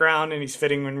background and he's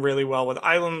fitting in really well with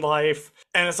island life,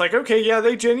 and it's like, okay, yeah,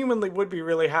 they genuinely would be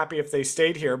really happy if they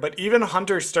stayed here. But even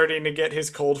Hunter's starting to get his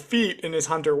cold feet in his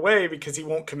Hunter way because he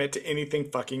won't commit to anything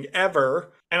fucking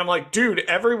ever. And I'm like, dude,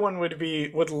 everyone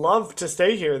would love to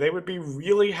stay here. They would be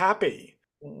really happy.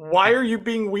 Why are you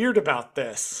being weird about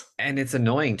this? And it's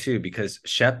annoying too, because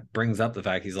Shep brings up the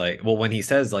fact he's like, well, when he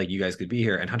says like, you guys could be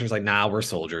here, and Hunter's like, nah, we're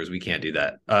soldiers. We can't do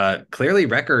that. Clearly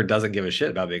Wrecker doesn't give a shit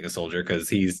about being a soldier because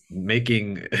he's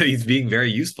being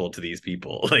very useful to these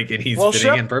people. Like, and he's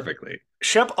fitting in perfectly.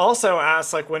 Shep also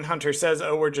asks, like, when Hunter says,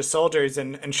 oh, we're just soldiers,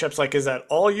 and Shep's like, is that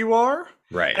all you are?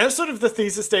 Right. And that's sort of the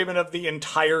thesis statement of the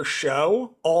entire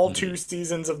show. All 2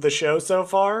 seasons of the show so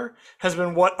far has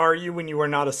been, what are you when you are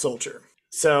not a soldier?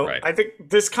 So I think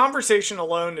this conversation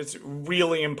alone is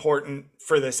really important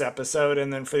for this episode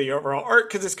and then for the overall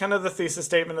arc, because it's kind of the thesis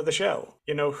statement of the show.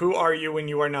 Who are you when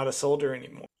you are not a soldier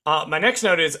anymore? My next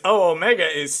note is, Omega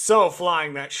is so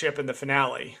flying that ship in the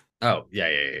finale. Oh,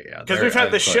 yeah. Because we've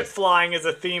had the ship flying as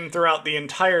a theme throughout the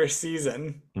entire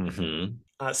season. Mm-hmm.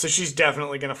 So she's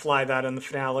definitely going to fly that in the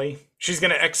finale. She's going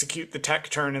to execute the tech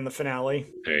turn in the finale.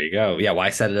 There you go. Yeah,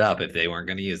 why set it up if they weren't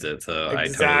going to use it? So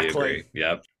exactly. I totally agree.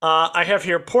 Yep. I have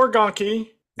here poor Gonky,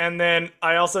 and then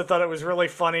I also thought it was really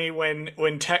funny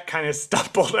when Tech kind of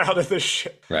stumbled out of the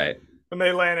ship. Right. When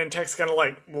they land and Tech's kind of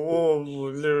like,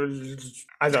 whoa.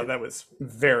 I thought that was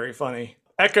very funny.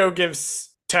 Echo gives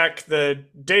Tech the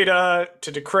data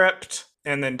to decrypt,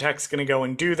 and then Tech's going to go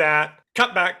and do that.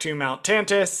 Cut back to Mount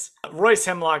Tantus. Royce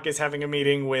Hemlock is having a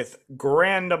meeting with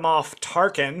Grand Moff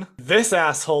Tarkin. This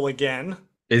asshole again.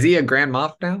 Is he a Grand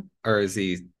Moff now? Or is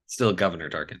he still Governor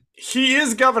Tarkin? He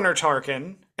is Governor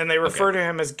Tarkin, and they refer to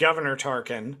him as Governor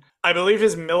Tarkin. I believe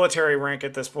his military rank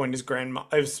at this point is Grand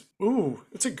Moff. Ooh,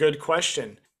 that's a good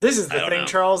question. This is the thing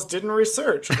Charles didn't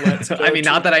research. Let's go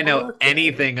not that I know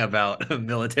anything about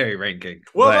military ranking.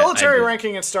 Well, military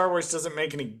ranking in Star Wars doesn't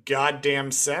make any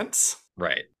goddamn sense.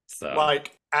 Right. So.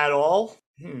 Like, at all?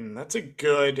 That's a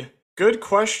good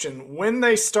question. When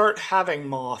they start having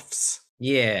Moffs?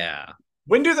 Yeah.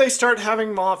 When do they start having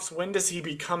Moffs? When does he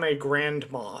become a Grand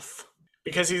Moff?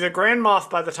 because he's a Grand Moff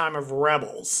by the time of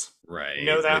Rebels. Right.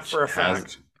 Know that Which for a has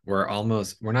fact.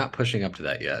 we're not pushing up to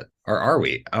that yet. Or are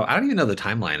we? Oh, I don't even know the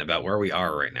timeline about where we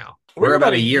are right now. We're We're about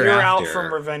about a a year year out from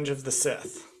after, Revenge of the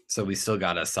Sith. so we still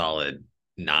got a solid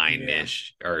Yeah.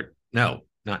 nine-ish, or no,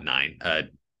 not nine.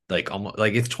 Like almost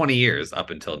like it's 20 years up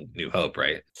until New Hope,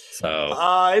 right? So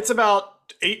It's about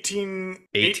 18,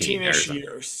 18 or 18-ish something.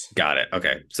 years. Got it.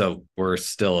 Okay. So we're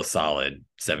still a solid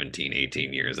 17,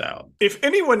 18 years out. If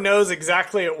anyone knows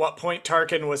exactly at what point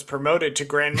Tarkin was promoted to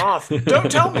Grand Moff,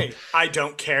 don't tell me. I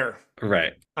don't care.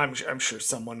 Right. I'm sure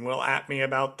someone will at me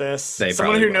about this. They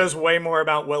Someone probably who will. knows way more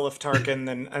about Wilf Tarkin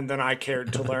than I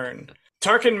cared to learn.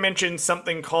 Tarkin mentioned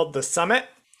something called the Summit,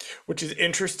 which is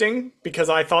interesting because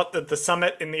I thought that the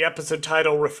summit in the episode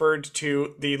title referred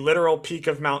to the literal peak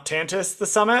of Mount Tantus, the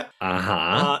summit.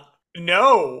 Uh-huh.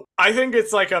 No, I think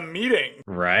it's like a meeting.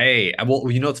 Right. Well,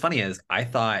 you know what's funny is I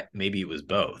thought maybe it was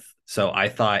both. So I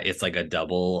thought it's like a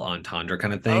double entendre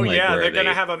kind of Oh thing, like yeah, where they're gonna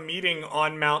they have a meeting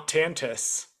on Mount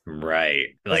Tantus. right,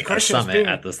 But the like a question is summit at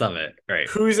being the summit. Right.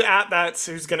 who's at that?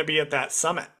 Who's gonna be at that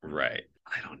summit? Right.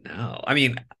 I don't know. I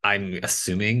mean, I'm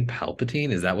assuming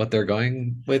Palpatine. Is that what they're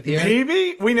going with here?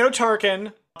 Maybe we know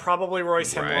Tarkin, probably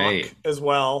Royce Hemlock Right. as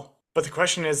well. But the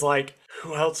question is like,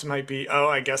 who else might be? Oh,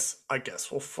 I guess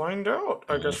we'll find out.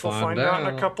 I We'll guess we'll find find out in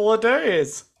a out. couple of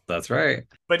days. That's right.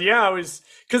 But yeah, I was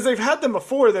because they've had them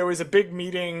before. There was a big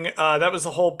meeting. That was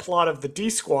the whole plot of the D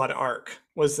Squad arc.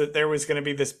 Was that there was going to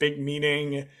be this big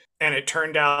meeting, and it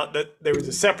turned out that there was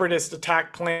a separatist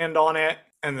attack planned on it.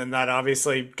 And then that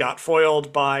obviously got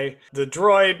foiled by the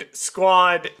droid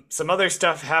squad. Some other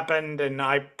stuff happened, and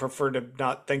I prefer to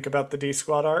not think about the D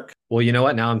Squad arc. Well, you know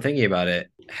what? Now I'm thinking about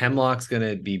it. Hemlock's going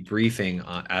to be briefing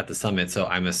at the summit. So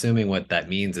I'm assuming what that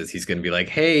means is he's going to be like,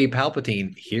 hey,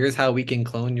 Palpatine, here's how we can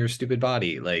clone your stupid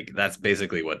body. Like, that's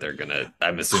basically what they're going to,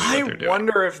 I'm assuming what they're I doing.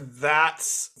 wonder if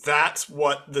that's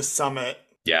what the summit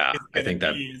Yeah, is I going think to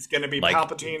that, be. It's going to be like,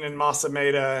 Palpatine and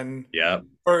Masameda and yeah.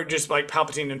 or just like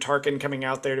Palpatine and Tarkin coming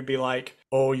out there to be like,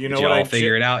 oh, you know Did what y'all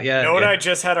figure it out yet? you know what Yeah. I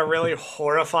just had a really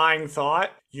horrifying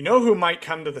thought? You know who might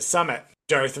come to the summit?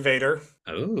 Darth Vader.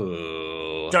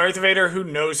 Oh, Darth Vader who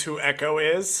knows who Echo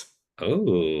is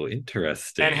oh,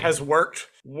 interesting. and has worked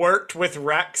with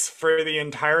Rex for the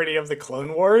entirety of the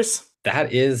Clone Wars.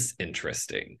 That is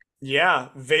interesting. Yeah,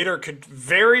 Vader could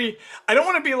I don't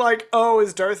want to be like, oh,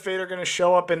 is Darth Vader going to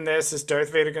show up in this? Is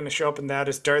Darth Vader going to show up in that?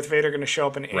 Is Darth Vader going to show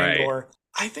up in Right. Andor?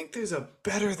 I think there's a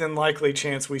better than likely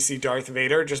chance we see Darth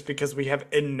Vader just because we have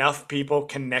enough people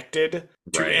connected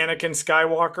to Right. Anakin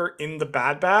Skywalker in the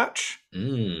Bad Batch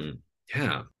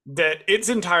Yeah. that it's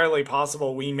entirely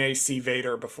possible we may see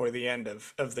Vader before the end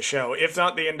of the show. If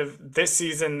not the end of this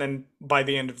season, then by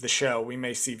the end of the show, we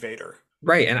may see Vader.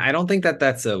 Right. And I don't think that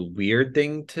that's a weird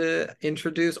thing to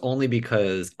introduce only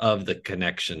because of the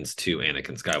connections to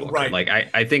Anakin Skywalker. Right. Like,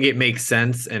 I think it makes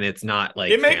sense and it's not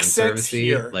like It makes fan sense servicey.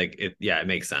 here. Like, it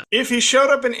makes sense. If he showed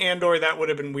up in Andor, that would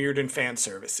have been weird and fan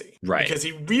servicey. Right. Because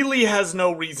he really has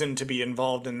no reason to be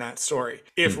involved in that story.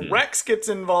 If Mhm. Rex gets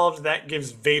involved, that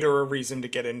gives Vader a reason to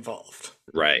get involved.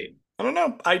 Right. I don't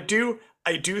know. I do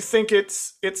think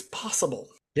it's possible.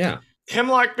 Yeah.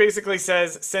 Hemlock basically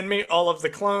says, send me all of the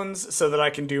clones so that I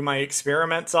can do my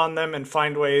experiments on them and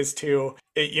find ways to,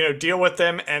 deal with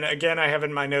them. And again, I have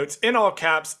in my notes, in all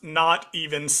caps, not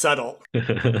even subtle.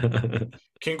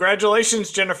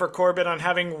 Congratulations, Jennifer Corbett, on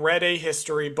having read a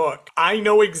history book. I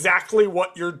know exactly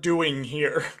what you're doing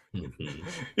here. Mhm.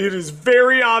 It is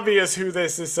very obvious who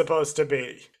this is supposed to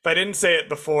be. If I didn't say it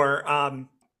before,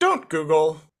 don't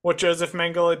Google what Joseph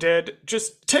Mengele did.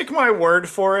 Just take my word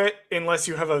for it, unless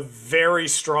you have a very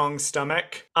strong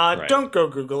stomach. Right. Don't go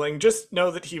Googling. Just know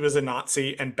that he was a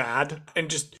Nazi and bad. And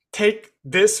just take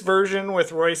this version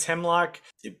with Royce Hemlock.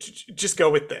 Just go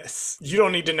with this. You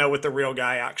don't need to know what the real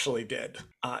guy actually did.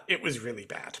 It was really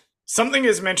bad. Something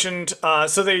is mentioned,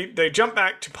 so they jump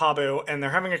back to Pabu, and they're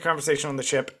having a conversation on the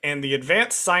ship, and the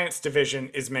Advanced Science Division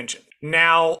is mentioned.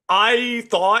 Now, I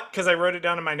thought, because I wrote it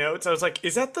down in my notes, I was like,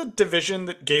 is that the division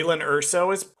that Galen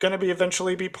Erso is going to be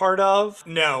eventually be part of?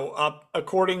 No,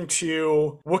 according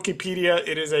to Wikipedia,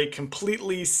 it is a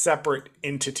completely separate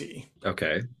entity.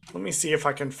 Okay. Let me see if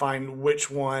I can find which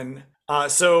one.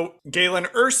 So Galen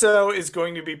Erso is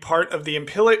going to be part of the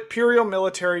Imperial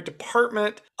Military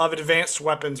Department of Advanced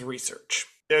Weapons Research.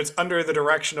 It's under the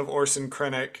direction of Orson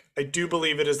Krennic. I do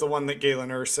believe it is the one that Galen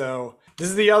Erso. This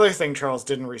is the other thing Charles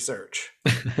didn't research.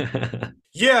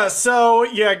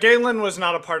 Galen was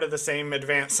not a part of the same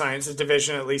Advanced Sciences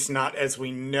Division, at least not as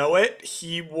we know it.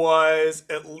 He was,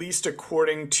 at least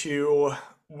according to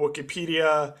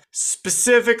Wikipedia,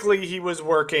 specifically he was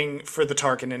working for the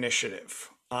Tarkin Initiative.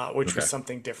 Which was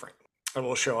something different. and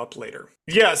will show up later.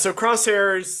 Yeah, so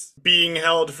Crosshair's being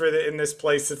held in this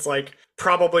place. It's like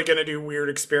probably going to do weird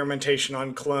experimentation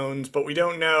on clones, but we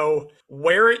don't know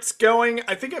where it's going.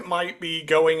 I think it might be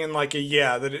going in like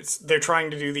they're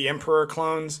trying to do the Emperor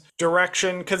clones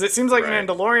direction, because it seems like Right.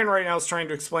 Mandalorian right now is trying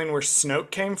to explain where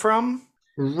Snoke came from.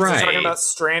 Right. They're talking about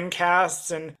strand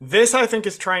casts, and this I think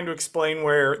is trying to explain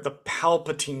where the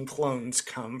Palpatine clones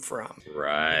come from.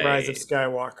 Right. Rise of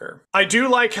Skywalker. I do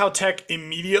like how Tech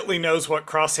immediately knows what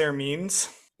Crosshair means.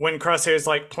 When Crosshair's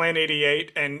like Plan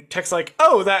 88, and Tech's like,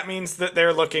 oh, that means that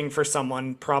they're looking for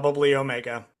someone, probably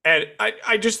Omega. And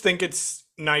I just think it's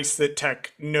nice that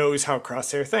Tech knows how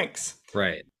Crosshair thinks.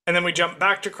 Right. And then we jump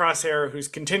back to Crosshair, who's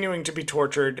continuing to be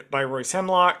tortured by Royce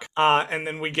Hemlock. And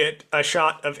then we get a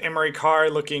shot of Emery Carr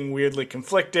looking weirdly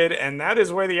conflicted, and that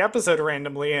is where the episode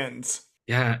randomly ends.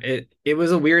 Yeah, it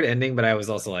was a weird ending, but I was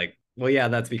also like, well, yeah,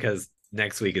 that's because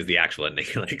next week is the actual ending.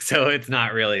 Like, so it's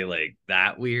not really like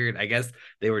that weird. I guess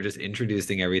they were just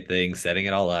introducing everything, setting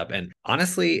it all up. And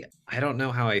honestly, I don't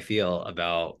know how I feel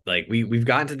about like we've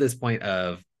gotten to this point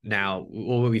of now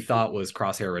what we thought was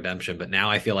Crosshair redemption, but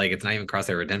now I feel like it's not even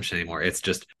Crosshair redemption anymore. It's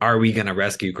just, are we going to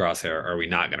rescue Crosshair? Or are we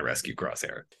not going to rescue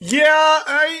Crosshair? Yeah,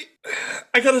 I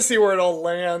gotta see where it all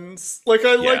lands. Like,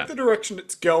 I like the direction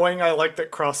it's going. I like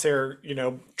that Crosshair,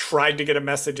 tried to get a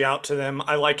message out to them.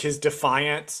 I like his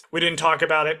defiance. We didn't talk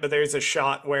about it, but there's a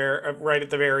shot where right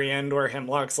at the very end where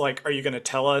Hemlock's like, are you gonna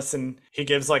tell us? And he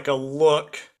gives like a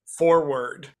look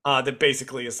forward that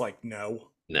basically is like, no,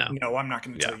 I'm not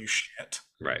gonna tell you shit.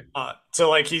 Right. So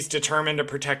like he's determined to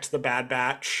protect the Bad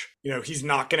Batch. He's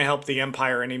not going to help the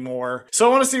Empire anymore. So I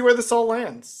want to see where this all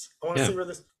lands. I want to see where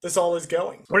this all is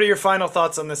going. What are your final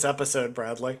thoughts on this episode,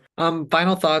 Bradley?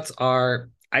 Final thoughts are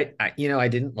I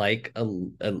didn't like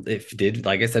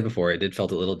like I said before, it did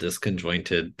felt a little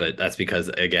disconjointed, but that's because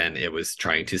again, it was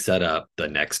trying to set up the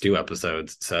next two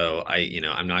episodes. So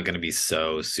I'm not going to be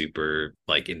so super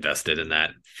like invested in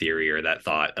that theory or that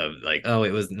thought of like, oh,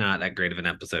 it was not that great of an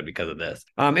episode because of this.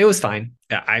 It was fine.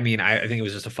 I mean, I think it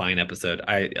was just a fine episode.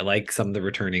 I like some of the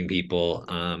returning people.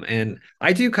 And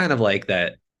I do kind of like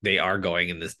that they are going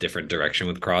in this different direction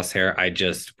with Crosshair. I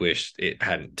just wish it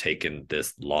hadn't taken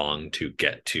this long to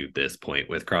get to this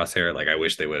point with Crosshair. Like, I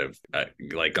wish they would have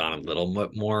gone a little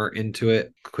more into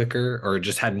it quicker, or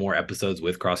just had more episodes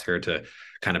with Crosshair to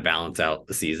kind of balance out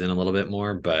the season a little bit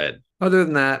more. But other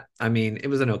than that, I mean, it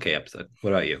was an okay episode.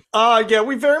 What about you? Yeah,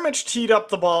 we very much teed up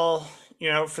the ball,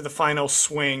 for the final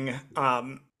swing.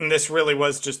 And this really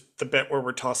was just the bit where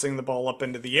we're tossing the ball up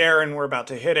into the air and we're about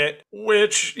to hit it,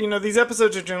 which, these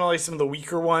episodes are generally some of the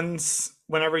weaker ones.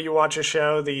 Whenever you watch a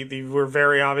show, we're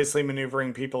very obviously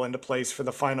maneuvering people into place for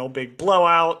the final big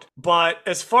blowout. But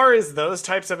as far as those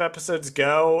types of episodes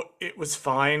go, it was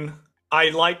fine. I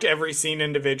liked every scene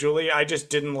individually. I just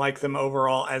didn't like them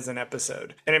overall as an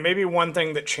episode. And it may be one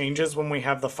thing that changes when we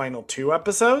have the final two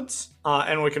episodes,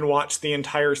 and we can watch the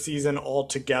entire season all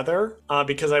together,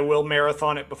 because I will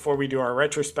marathon it before we do our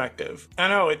retrospective. I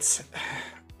know it's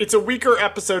a weaker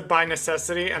episode by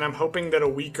necessity, and I'm hoping that a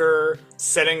weaker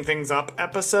setting things up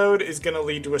episode is going to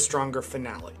lead to a stronger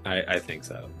finale. I think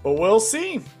so. But we'll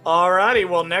see. Alrighty,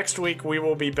 well, next week we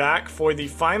will be back for the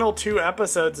final two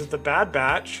episodes of The Bad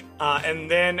Batch. And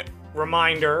then,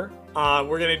 reminder,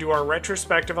 we're going to do our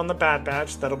retrospective on The Bad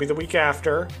Batch. That'll be the week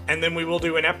after. And then we will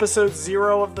do an episode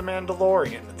 0 of The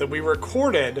Mandalorian that we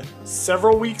recorded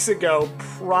several weeks ago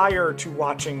prior to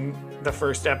watching the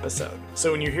first episode.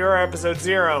 So when you hear our episode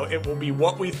 0, it will be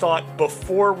what we thought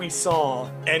before we saw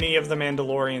any of The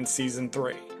Mandalorian season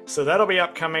 3. So that'll be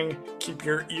upcoming. Keep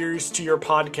your ears to your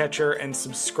podcatcher and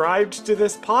subscribe to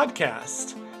this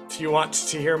podcast if you want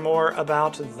to hear more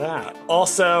about that.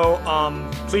 Also,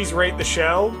 please rate the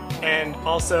show, and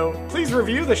also please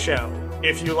review the show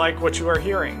if you like what you are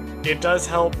hearing. It does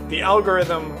help the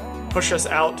algorithm push us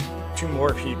out to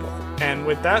more people. And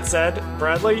with that said,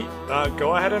 Bradley,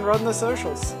 go ahead and run the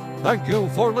socials. Thank you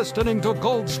for listening to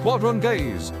Gold Squadron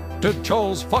Gaze. Did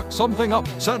Charles fuck something up?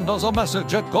 Send us a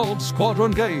message at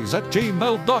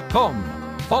goldsquadrongaze@gmail.com.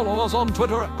 Follow us on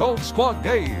Twitter at Gold Squad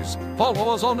Gaze.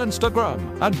 Follow us on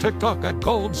Instagram and TikTok at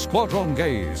Gold Squadron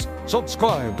Gaze.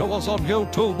 Subscribe to us on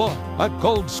YouTube at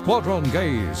Gold Squadron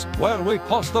Gaze, where we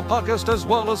post the podcast as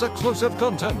well as exclusive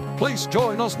content. Please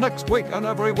join us next week and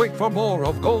every week for more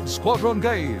of Gold Squadron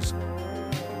Gaze.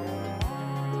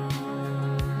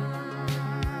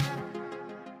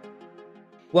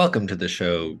 Welcome to the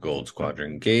show Gold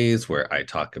Squadron Gaze, where I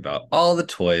talk about all the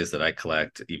toys that I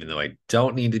collect, even though I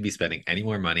don't need to be spending any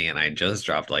more money, and I just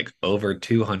dropped like over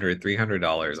 $200,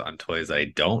 $300 on toys that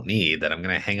I don't need that I'm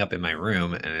going to hang up in my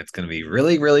room, and it's going to be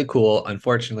really, really cool.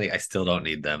 Unfortunately, I still don't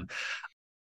need them.